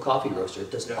coffee roaster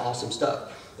that does awesome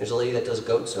stuff. There's a lady that does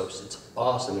goat soaps. It's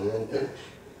awesome. And then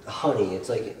honey. It's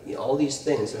like, you know, all these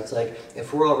things. It's like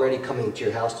if we're already coming to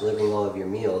your house delivering all of your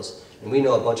meals, and we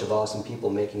know a bunch of awesome people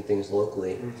making things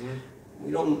locally,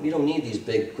 we don't need these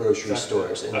big grocery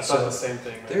stores. And I thought the same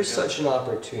thing. There's such an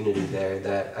opportunity there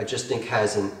that I just think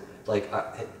hasn't. Like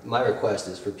my request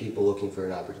is for people looking for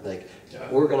an opportunity,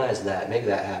 like organize that, make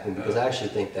that happen, because I actually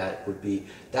think that would be,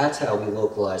 that's how we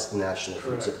localize the national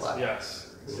food supply.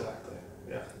 Yes, exactly.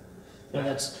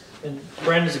 And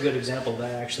Brandon's a good example of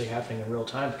that actually happening in real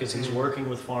time, because he's working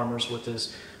with farmers with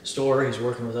his store, he's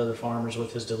working with other farmers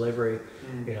with his delivery.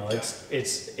 You know,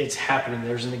 it's happening.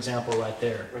 There's an example right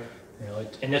there. You know,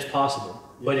 and it's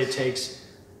possible, but it takes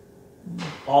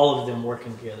all of them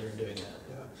working together and doing that.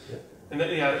 And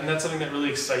that's something that really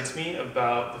excites me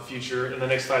about the future in the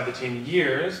next 5 to 10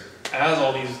 years, as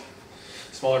all these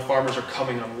smaller farmers are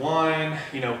coming online.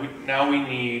 You know, now we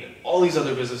need all these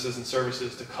other businesses and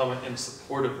services to come in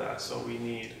support of that. So we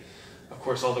need, of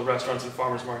course, all the restaurants and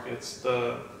farmers markets,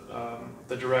 the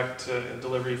direct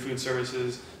delivery food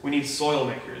services. We need soil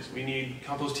makers. We need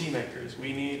compost tea makers.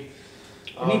 We need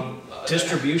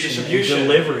distribution and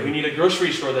delivery. We need a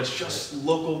grocery store that's just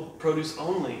local produce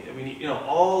only. We need, you know,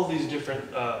 all these different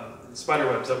spider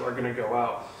webs that are going to go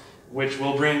out. which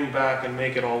we'll bring back and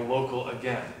make it all local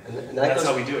again. And that's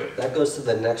how we do it. That goes to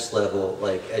the next level,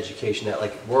 like education that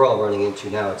like we're all running into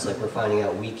now. It's like we're finding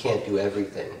out we can't do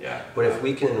everything. Yeah. But if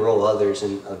we can enroll others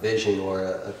in a vision or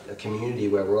a community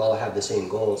where we all have the same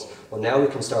goals, well, now we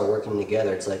can start working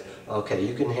together. It's like, okay,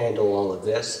 you can handle all of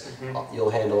this, you'll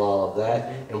handle all of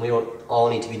that, and we don't all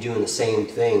need to be doing the same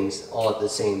things all at the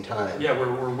same time. Yeah,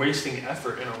 we're wasting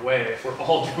effort in a way if we're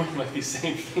all doing like these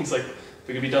same things. Like if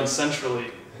it could be done centrally,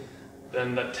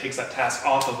 then that takes that task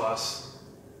off of us,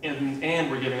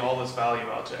 and we're giving all this value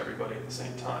out to everybody at the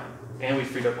same time. And we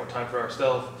freed up more time for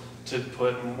ourselves to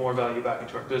put more value back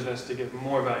into our business, to give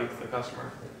more value to the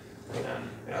customer.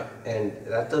 And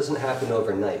that doesn't happen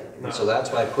overnight. No. And so that's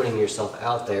why putting yourself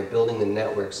out there, building the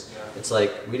networks, it's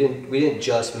like we didn't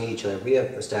just meet each other. We have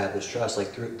established trust,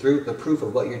 like through the proof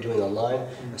of what you're doing online,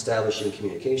 establishing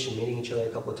communication, meeting each other a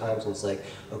couple of times, and it's like,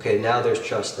 okay, now there's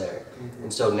trust there.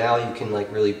 And so now you can like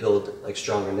really build like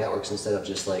stronger networks instead of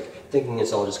just like thinking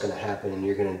it's all just going to happen and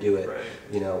you're going to do it,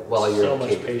 you know, while you're so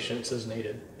much patience is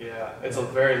needed. Yeah, it's a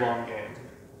very long game.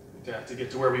 Yeah, to get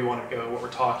to where we want to go, what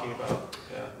we're talking about.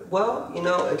 Yeah. Well, you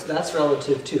know, that's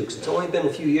relative too, because it's only been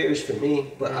a few years for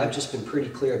me, but I've just been pretty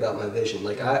clear about my vision.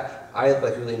 Like I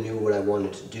like really knew what I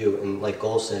wanted to do, and like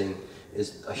goal setting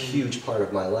is a huge part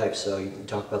of my life. So you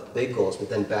talk about the big goals,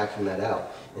 but then backing that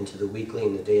out into the weekly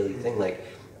and the daily thing. Like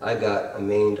I got a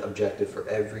main objective for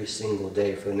every single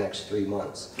day for the next 3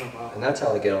 months, and that's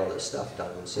how I get all this stuff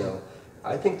done. And so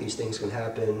I think these things can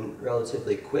happen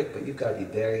relatively quick, but you've got to be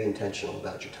very intentional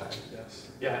about your time. Yes.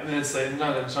 Yeah, and it's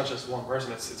not just one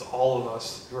person, it's all of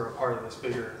us who are a part of this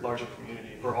bigger, larger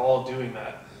community. We're all doing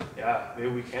that. Yeah, maybe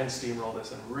we can steamroll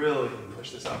this and really push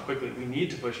this out quickly. We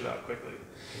need to push it out quickly.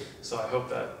 So I hope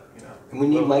that, you know. And we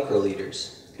need micro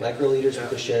leaders. Micro leaders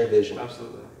with a shared vision.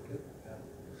 Absolutely.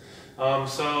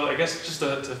 So I guess just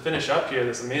to finish up here,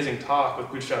 this amazing talk with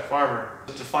Bootstrap Farmer,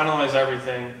 to finalize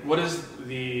everything, what is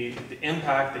the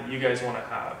impact that you guys want to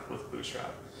have with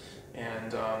Bootstrap?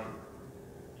 And,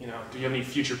 you know, do you have any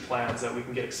future plans that we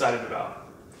can get excited about?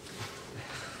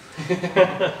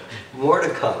 More to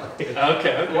come.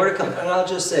 Okay. More to come. And I'll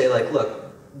just say, like,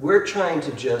 look, we're trying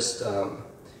to just,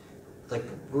 like,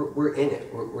 we're in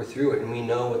it. We're through it, and we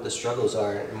know what the struggles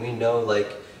are, and we know,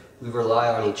 like, we rely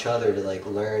on each other to like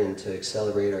learn and to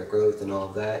accelerate our growth and all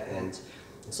of that. And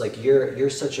it's like you're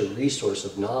such a resource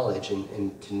of knowledge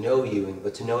and to know you,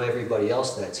 but to know everybody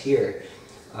else that's here.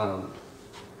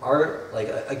 Like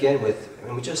again,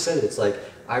 and we just said it, it's like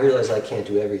I realize I can't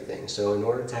do everything. So in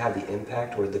order to have the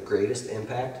impact or the greatest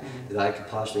impact that I could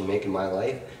possibly make in my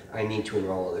life, I need to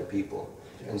enroll other people.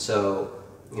 And so,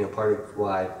 you know, part of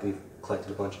why we've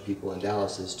collected a bunch of people in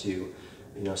Dallas is to,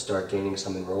 you know, start gaining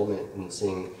some enrollment and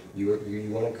seeing you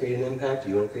want to create an impact,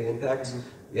 you want to create impact,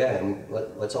 yeah, and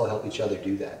let's all help each other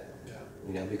do that. Yeah.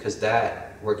 You know, because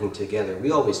that working together,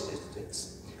 we always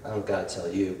I don't gotta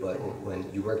tell you, but when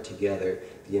you work together,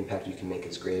 the impact you can make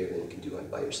is greater than you can do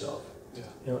it by yourself. Yeah.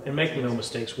 You know, and make no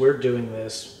mistakes, we're doing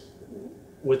this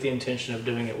with the intention of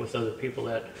doing it with other people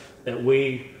that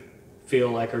we feel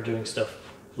like are doing stuff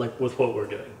like with what we're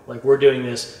doing. Like we're doing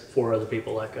this for other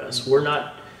people like us. We're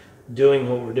not doing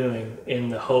what we're doing in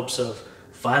the hopes of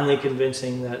finally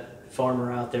convincing that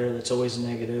farmer out there that's always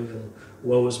negative and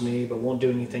woe is me but won't do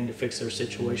anything to fix their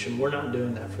situation. We're not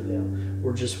doing that for them.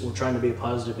 We're trying to be a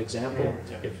positive example.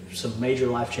 If some major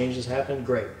life changes happen,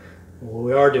 great. What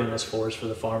we are doing this for is for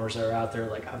the farmers that are out there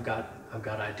like I've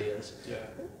got ideas.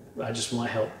 I just want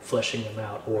help fleshing them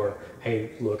out, or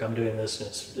hey, look, I'm doing this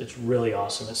and it's really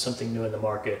awesome. It's something new in the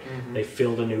market. They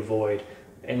filled a new void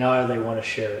and now they want to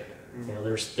share it. You know,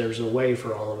 there's a way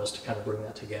for all of us to kind of bring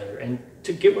that together and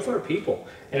to get with our people,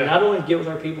 and not only get with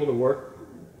our people to work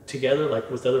together like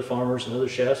with other farmers and other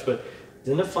chefs, but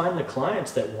then to find the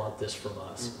clients that want this from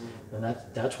us. And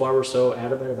that's why we're so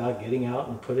adamant about getting out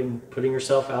and putting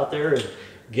yourself out there and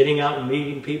getting out and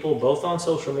meeting people both on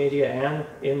social media and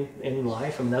in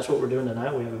life. I mean, that's what we're doing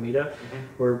tonight. We have a meetup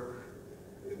where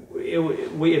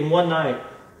we in one night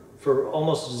for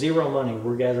almost zero money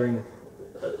we're gathering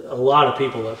a lot of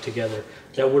people up together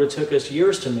that would have took us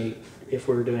years to meet if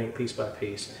we were doing it piece by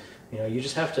piece. You know, you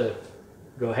just have to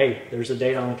go, hey, there's a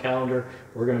date on the calendar.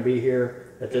 We're going to be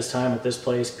here at this time, at this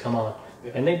place. Come on.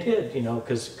 And they did, you know,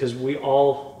 because we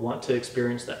all want to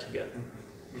experience that together.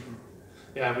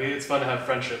 Yeah, it's fun to have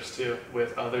friendships too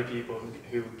with other people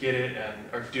who get it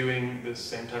and are doing this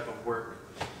same type of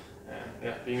work. And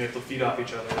yeah, being able to feed off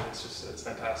each other, it's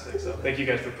fantastic. So thank you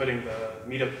guys for putting the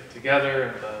meetup together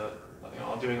and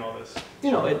doing all this.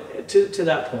 You know, to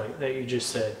that point that you just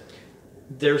said,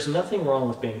 there's nothing wrong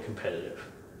with being competitive.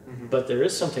 But there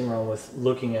is something wrong with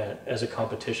looking at as a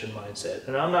competition mindset.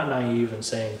 And I'm not naive in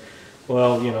saying,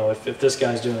 well, you know, if this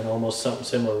guy's doing almost something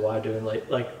similar, why doing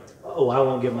like, oh, I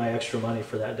won't get my extra money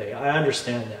for that day. I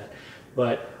understand that.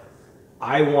 But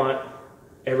I want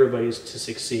everybody to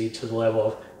succeed to the level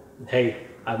of, hey,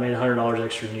 I made $100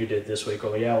 extra than you did this week.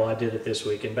 Oh yeah, well I did it this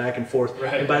week, and back and forth.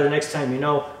 Right. And by the next time, you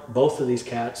know, both of these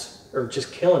cats are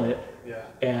just killing it. Yeah.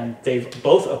 And they've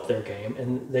both upped their game,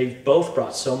 and they've both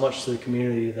brought so much to the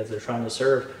community that they're trying to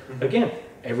serve. Again,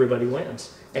 everybody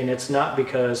wins, and it's not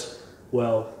because,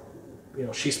 well, you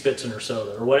know, she spits in her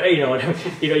soda or what, you know.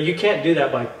 You can't do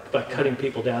that by cutting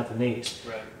people down at the knees.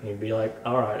 Right. And you'd be like,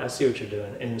 all right, I see what you're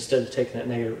doing, and instead of taking that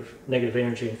negative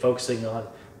energy and focusing on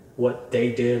what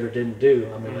they did or didn't do,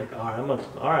 I mean, like,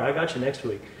 all right, I got you next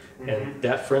week. And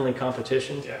that friendly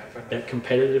competition, that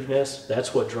competitiveness,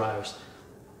 that's what drives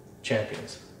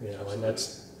champions, you know. Absolutely. And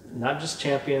that's not just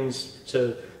champions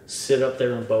to sit up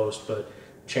there and boast, but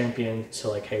champion to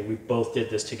like, hey, we both did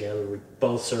this together, we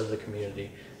both serve the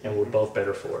community, and we're both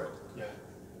better for it. Yeah,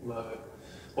 love it.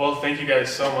 Well, thank you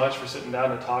guys so much for sitting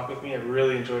down and talk with me. I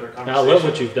really enjoyed our conversation. I love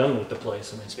what you've done with the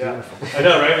place. I mean, it's beautiful. I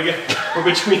know, right? We're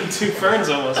between two ferns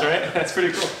almost, right? That's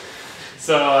pretty cool.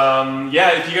 So,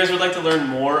 yeah, if you guys would like to learn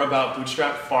more about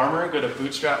Bootstrap Farmer, go to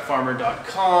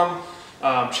bootstrapfarmer.com.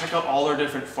 Check out all our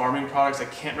different farming products. I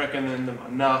can't recommend them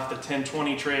enough. The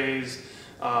 1020 trays,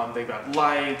 they've got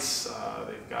lights,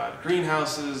 they've got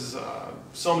greenhouses,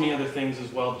 so many other things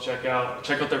as well to check out.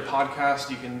 Check out their podcast.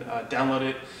 You can download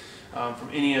it from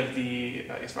any of the,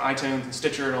 from iTunes and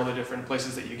Stitcher and all the different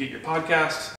places that you get your podcasts.